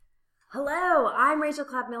Hello, I'm Rachel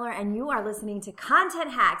Clapp Miller, and you are listening to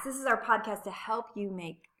Content Hacks. This is our podcast to help you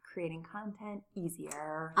make creating content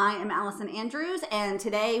easier. I am Allison Andrews, and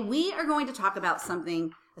today we are going to talk about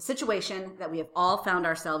a situation that we have all found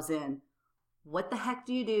ourselves in. What the heck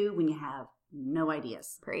do you do when you have no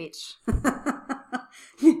ideas? Preach.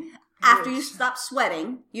 After you stop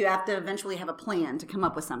sweating, you have to eventually have a plan to come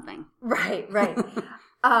up with something. Right.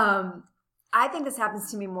 I think this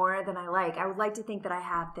happens to me more than I like. I would like to think that I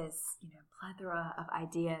have this, plethora of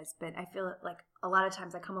ideas, but I feel like a lot of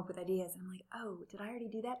times I come up with ideas and I'm like, oh, did I already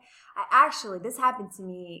do that? This happened to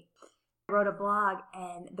me. I wrote a blog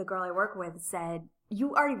and the girl I work with said,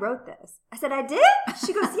 you already wrote this. I said, I did?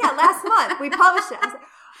 She goes, yeah, last month we published it. I said,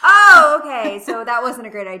 oh, okay. So that wasn't a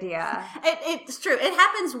great idea. It's true. It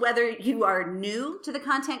happens whether you are new to the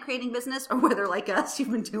content creating business or whether, like us, you've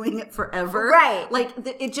been doing it forever. Right.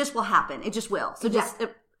 It just will happen. It just will. So just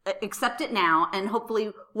accept it now. And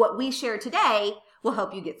hopefully what we share today will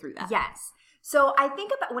help you get through that. Yes. So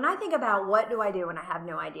when I think about what do I do when I have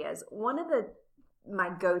no ideas, one of my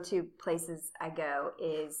go-to places I go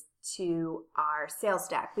is to our sales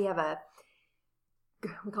deck. We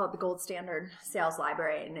call it the gold standard sales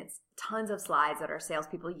library, and it's tons of slides that our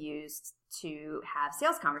salespeople use to have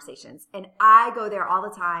sales conversations. And I go there all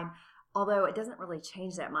the time, although it doesn't really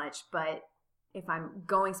change that much. But if I'm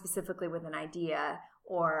going specifically with an idea,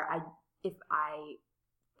 or if I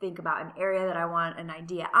think about an area that I want an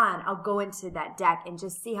idea on, I'll go into that deck and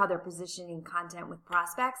just see how they're positioning content with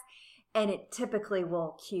prospects. And it typically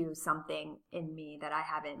will cue something in me that I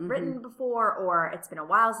haven't written before, or it's been a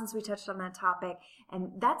while since we touched on that topic.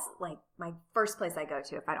 And that's like my first place I go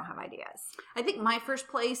to if I don't have ideas. I think my first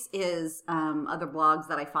place is other blogs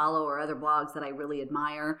that I follow or other blogs that I really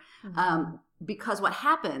admire. Because what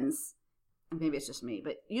happens, maybe it's just me,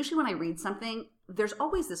 but usually when I read something, there's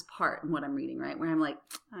always this part in what I'm reading, right? Where I'm like,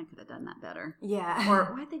 I could have done that better. Yeah.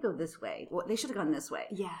 Or why'd they go this way? Well, they should have gone this way.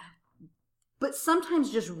 Yeah. But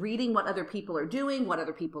sometimes just reading what other people are doing, what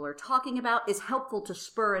other people are talking about is helpful to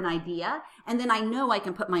spur an idea. And then I know I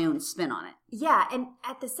can put my own spin on it. Yeah. And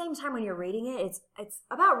at the same time, when you're reading it, it's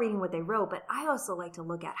about reading what they wrote, but I also like to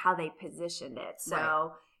look at how they positioned it. So,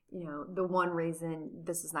 right. The one reason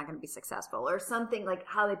this is not going to be successful or something, like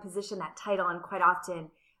how they position that title. And quite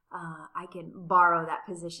often I can borrow that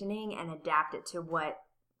positioning and adapt it to what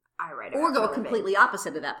I write about. Or go completely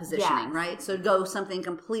opposite of that positioning, yes. Right? So go something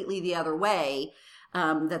completely the other way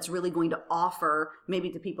that's really going to offer, maybe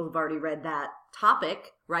to people who've already read that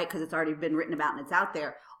topic, right? Because it's already been written about and it's out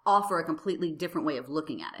there, offer a completely different way of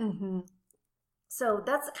looking at it. Mm-hmm. So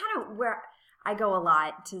that's kind of where I go a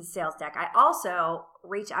lot to the sales deck. I also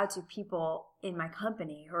reach out to people in my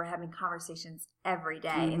company who are having conversations every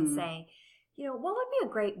day and saying, what would be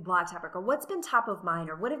a great blog topic, or what's been top of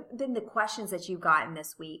mind, or what have been the questions that you've gotten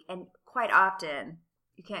this week? And quite often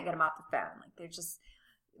you can't get them off the phone. Like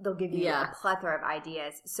they'll give you a plethora of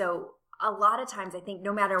ideas. So a lot of times I think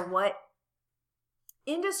no matter what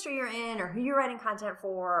industry you're in or who you're writing content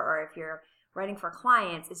for, or if you're writing for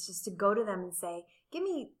clients, it's just to go to them and say, give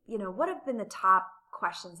me, what have been the top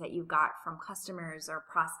questions that you got from customers or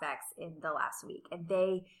prospects in the last week? And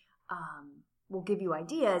they, will give you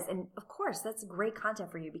ideas. And of course, that's great content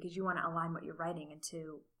for you because you want to align what you're writing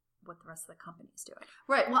into what the rest of the company is doing.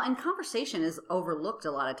 Right. Well, and conversation is overlooked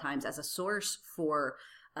a lot of times as a source for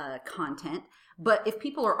content. But if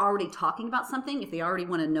people are already talking about something, if they already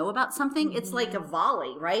want to know about something, it's like a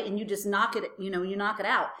volley, right? And you just knock it, you knock it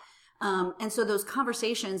out. And so those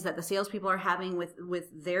conversations that the salespeople are having with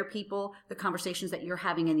their people, the conversations that you're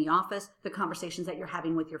having in the office, the conversations that you're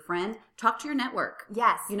having with your friend, talk to your network.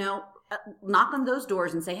 Yes. Knock on those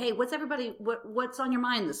doors and say, hey, what's on your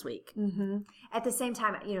mind this week? Mm-hmm. At the same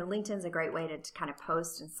time, LinkedIn's a great way to kind of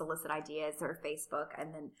post and solicit ideas, or Facebook.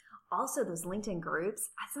 And then also those LinkedIn groups.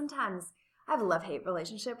 I have a love-hate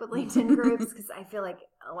relationship with LinkedIn groups because I feel like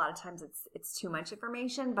a lot of times it's too much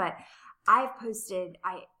information, but I've posted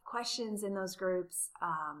questions in those groups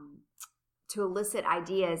to elicit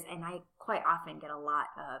ideas, and I quite often get a lot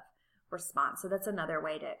of response. So that's another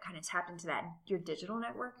way to kind of tap into that, your digital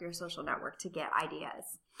network, your social network, to get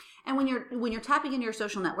ideas. And when you're tapping into your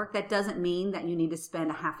social network, that doesn't mean that you need to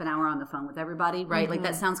spend a half an hour on the phone with everybody, right? Like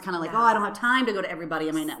that sounds kind of like, I don't have time to go to everybody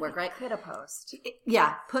in my network, right? Put a post.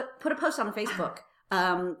 Yeah. Put a post on Facebook.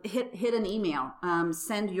 Hit an email.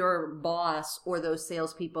 Send your boss or those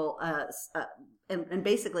salespeople, and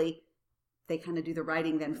basically they kind of do the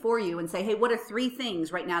writing then for you and say, hey, what are 3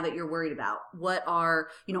 things right now that you're worried about? What are,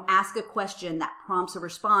 ask a question that prompts a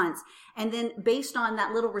response. And then based on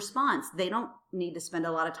that little response, they don't need to spend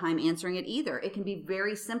a lot of time answering it either. It can be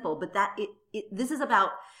very simple, but this is about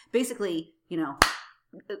basically,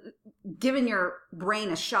 given your brain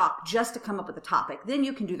a shock just to come up with a topic. Then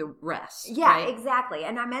you can do the rest. Yeah, right? Exactly.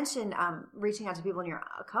 And I mentioned reaching out to people in your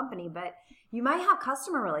company, but you might have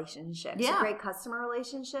customer relationships, great customer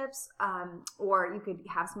relationships, or you could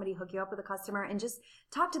have somebody hook you up with a customer and just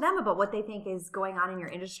talk to them about what they think is going on in your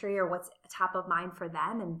industry or what's top of mind for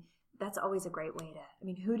them. And that's always a great way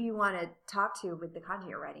who do you want to talk to with the content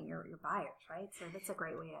you're writing? Your buyers, right? So that's a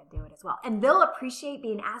great way to do it as well. And they'll appreciate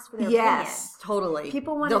being asked for their opinion. Yes, totally.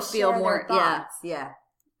 People want to share their thoughts. Yeah.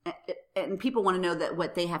 And people want to know that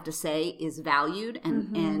what they have to say is valued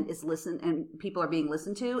and is listened, and people are being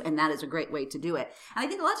listened to, and that is a great way to do it. And I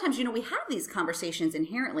think a lot of times, we have these conversations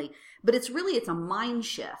inherently, but it's a mind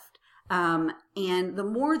shift. And the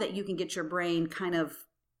more that you can get your brain kind of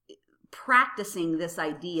practicing this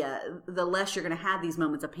idea, the less you're going to have these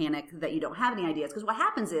moments of panic that you don't have any ideas. Because what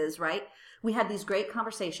happens is, right, we have these great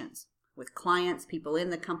conversations with clients, people in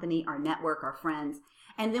the company, our network, our friends.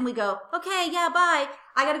 And then we go, okay, yeah, bye.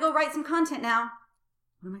 I got to go write some content now.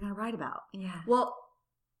 What am I going to write about? Yeah. Well,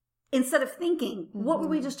 instead of thinking, what were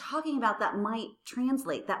we just talking about that might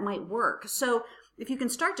translate, that might work? So if you can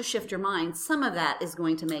start to shift your mind, some of that is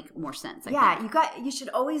going to make more sense. I think. You should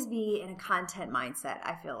always be in a content mindset,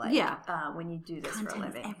 I feel like. Yeah. When you do this content for a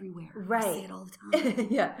living. Is everywhere. Right. I say it all the time.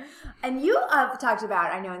 Yeah. And you have talked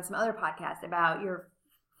about, I know in some other podcasts, about your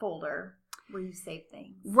folder where you save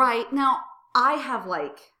things. Right. Now, I have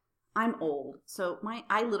I'm old, so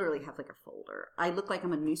I literally have a folder. I look like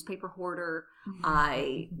I'm a newspaper hoarder.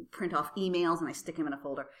 I print off emails and I stick them in a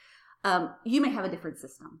folder. You may have a different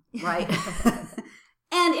system, right?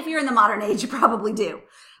 And if you're in the modern age, you probably do.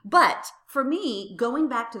 But for me, going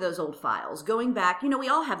back to those old files, going back, we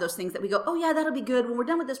all have those things that we go, oh yeah, that'll be good. When we're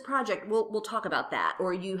done with this project, we'll talk about that.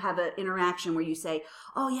 Or you have an interaction where you say,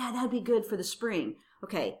 oh yeah, that'd be good for the spring.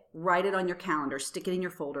 Okay, write it on your calendar, stick it in your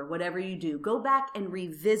folder, whatever you do. Go back and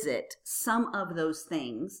revisit some of those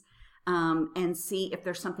things and see if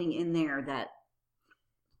there's something in there that,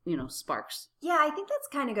 sparks. Yeah, I think that's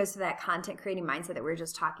kind of goes to that content creating mindset that we were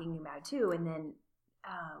just talking about too. And then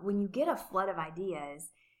when you get a flood of ideas,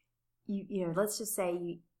 let's just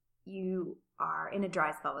say you are in a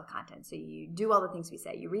dry spell with content. So you do all the things we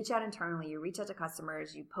say. You reach out internally, you reach out to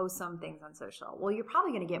customers, you post some things on social. Well, you're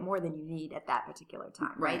probably going to get more than you need at that particular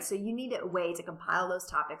time, right? So you need a way to compile those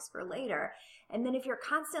topics for later. And then if you're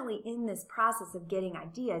constantly in this process of getting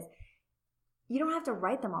ideas, you don't have to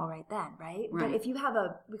write them all right then, right? But if you have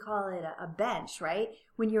we call it a bench, right?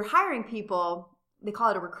 When you're hiring people, they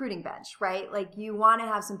call it a recruiting bench, right? You want to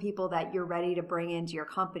have some people that you're ready to bring into your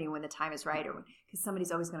company when the time is right, or because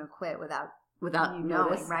somebody's always going to quit without you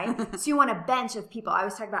knowing, right? So you want a bench of people. I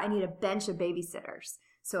always talk about I need a bench of babysitters.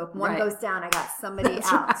 So if one goes down, I got somebody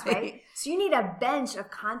else, right? So you need a bench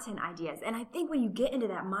of content ideas. And I think when you get into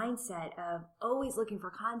that mindset of always looking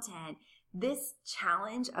for content, this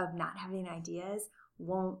challenge of not having ideas you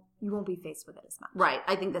won't be faced with it as much. Right.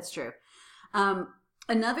 I think that's true.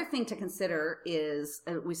 Another thing to consider is,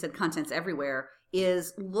 we said content's everywhere,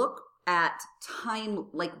 is look at time,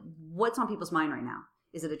 what's on people's mind right now.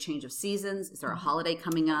 Is it a change of seasons? Is there a holiday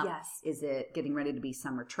coming up? Yes. Is it getting ready to be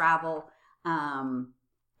summer travel?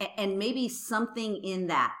 And maybe something in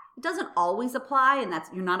that. It doesn't always apply, and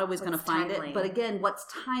you're not always going to find it. But again, what's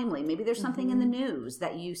timely? Maybe there's something in the news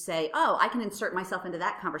that you say, oh, I can insert myself into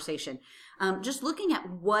that conversation. Just looking at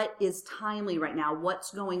what is timely right now,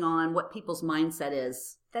 what's going on, what people's mindset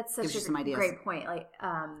is. That's such a great point.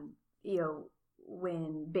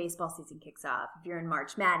 When baseball season kicks off, if you're in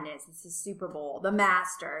March Madness, it's the Super Bowl, the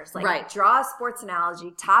Masters, draw a sports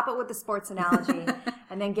analogy, top it with the sports analogy,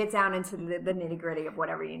 and then get down into the nitty gritty of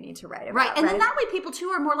whatever you need to write about. Right. And then that way people too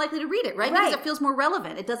are more likely to read it, right? Because it feels more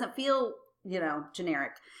relevant. It doesn't feel,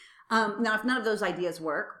 generic. Now, if none of those ideas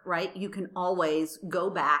work, right, you can always go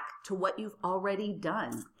back to what you've already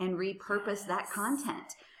done and repurpose that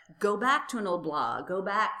content. Go back to an old blog, go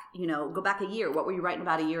back a year. What were you writing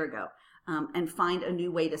about a year ago? And find a new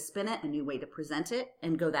way to spin it, a new way to present it,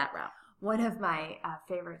 and go that route. One of my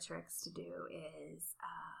favorite tricks to do is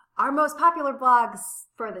our most popular blogs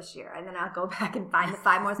for this year. And then I'll go back and find the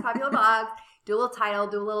 5 most popular blogs, do a little title,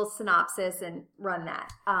 do a little synopsis, and run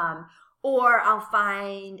that. Or I'll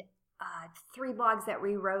find 3 blogs that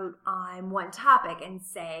rewrote on one topic and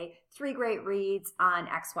say 3 great reads on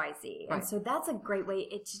XYZ. Right. And so that's a great way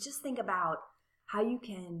to just think about how you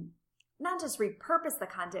can not just repurpose the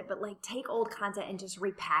content, but like take old content and just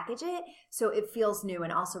repackage it so it feels new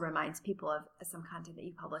and also reminds people of some content that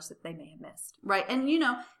you published that they may have missed. Right. And, you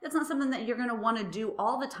know, that's not something that you're going to want to do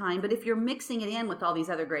all the time. But if you're mixing it in with all these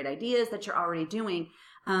other great ideas that you're already doing,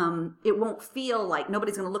 it won't feel like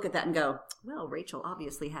nobody's going to look at that and go, well, Rachel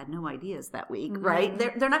obviously had no ideas that week, right?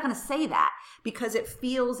 They're not going to say that because it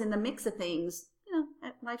feels in the mix of things, you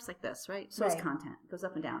know, life's like this, right? So is content. It goes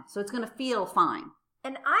up and down. So it's going to feel fine.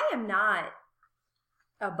 And I am not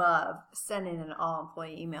above sending an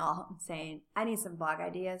all-employee email saying, I need some blog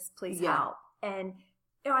ideas, please help. And,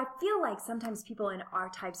 you know, I feel like sometimes people in our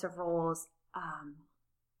types of roles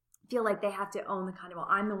feel like they have to own the content. Well,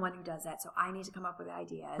 I'm the one who does that, so I need to come up with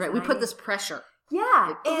ideas. Right, we put this pressure. Yeah,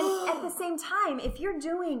 like, and at the same time, if you're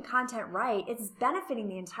doing content right, it's benefiting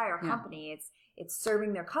the entire company. It's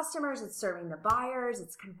serving their customers, it's serving the buyers,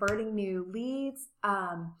 it's converting new leads.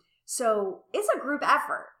 So it's a group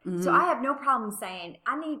effort. Mm-hmm. So I have no problem saying,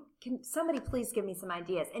 can somebody please give me some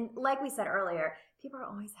ideas? And like we said earlier, people are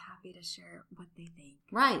always happy to share what they think.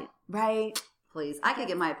 Right. Right. Please. I could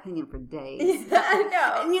get my opinion for days. I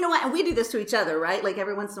know. And you know what? And we do this to each other, right? Like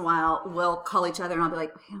every once in a while, we'll call each other and I'll be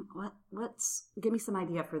like, give me some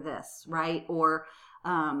idea for this, right? Or,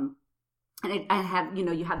 and I have, you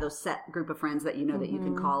know, you have those set group of friends that you know that you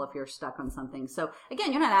can call if you're stuck on something. So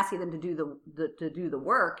again, you're not asking them to do the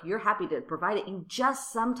work. You're happy to provide it. You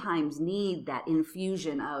just sometimes need that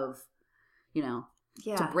infusion of, you know,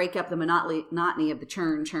 to break up the monotony of the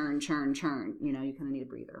churn. You know, you kind of need a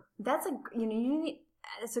breather. That's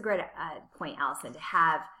it's a great point, Allison, to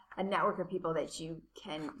have a network of people that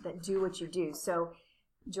do what you do. So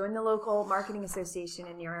join the local marketing association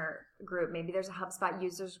in your group. Maybe there's a HubSpot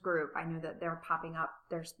users group. I know that they're popping up.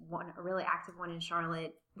 There's a really active one in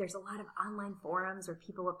Charlotte. There's a lot of online forums where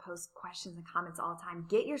people will post questions and comments all the time.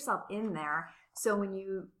 Get yourself in there so when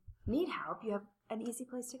you need help, you have an easy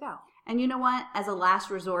place to go. And you know what? As a last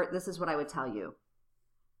resort, this is what I would tell you.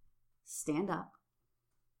 Stand up.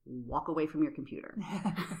 Walk away from your computer.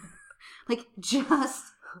 Like, just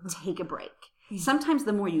take a break. Sometimes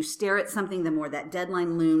the more you stare at something, the more that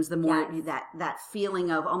deadline looms, the more that feeling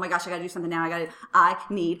of, oh my gosh, I got to do something now. I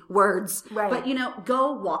need words. Right. But, you know,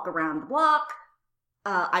 go walk around the block.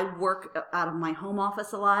 I work out of my home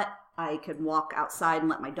office a lot. I could walk outside and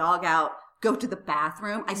let my dog out. Go to the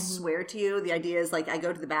bathroom. I swear to you, the idea is like I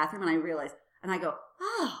go to the bathroom and I realize, and I go,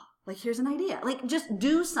 oh, like here's an idea. Like just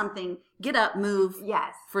do something, get up, move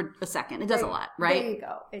for a second. It does a lot, right? There you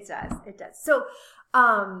go. It does. So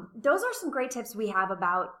those are some great tips we have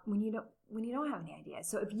about when you don't have any ideas.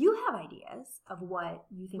 So if you have ideas of what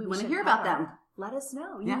you think we want to hear cover, about them, let us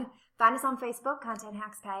know. You can find us on Facebook, Content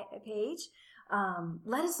Hacks page.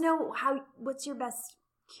 Let us know what's your best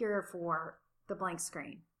cure for the blank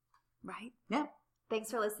screen. Right? Yeah. Thanks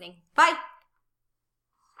for listening. Bye.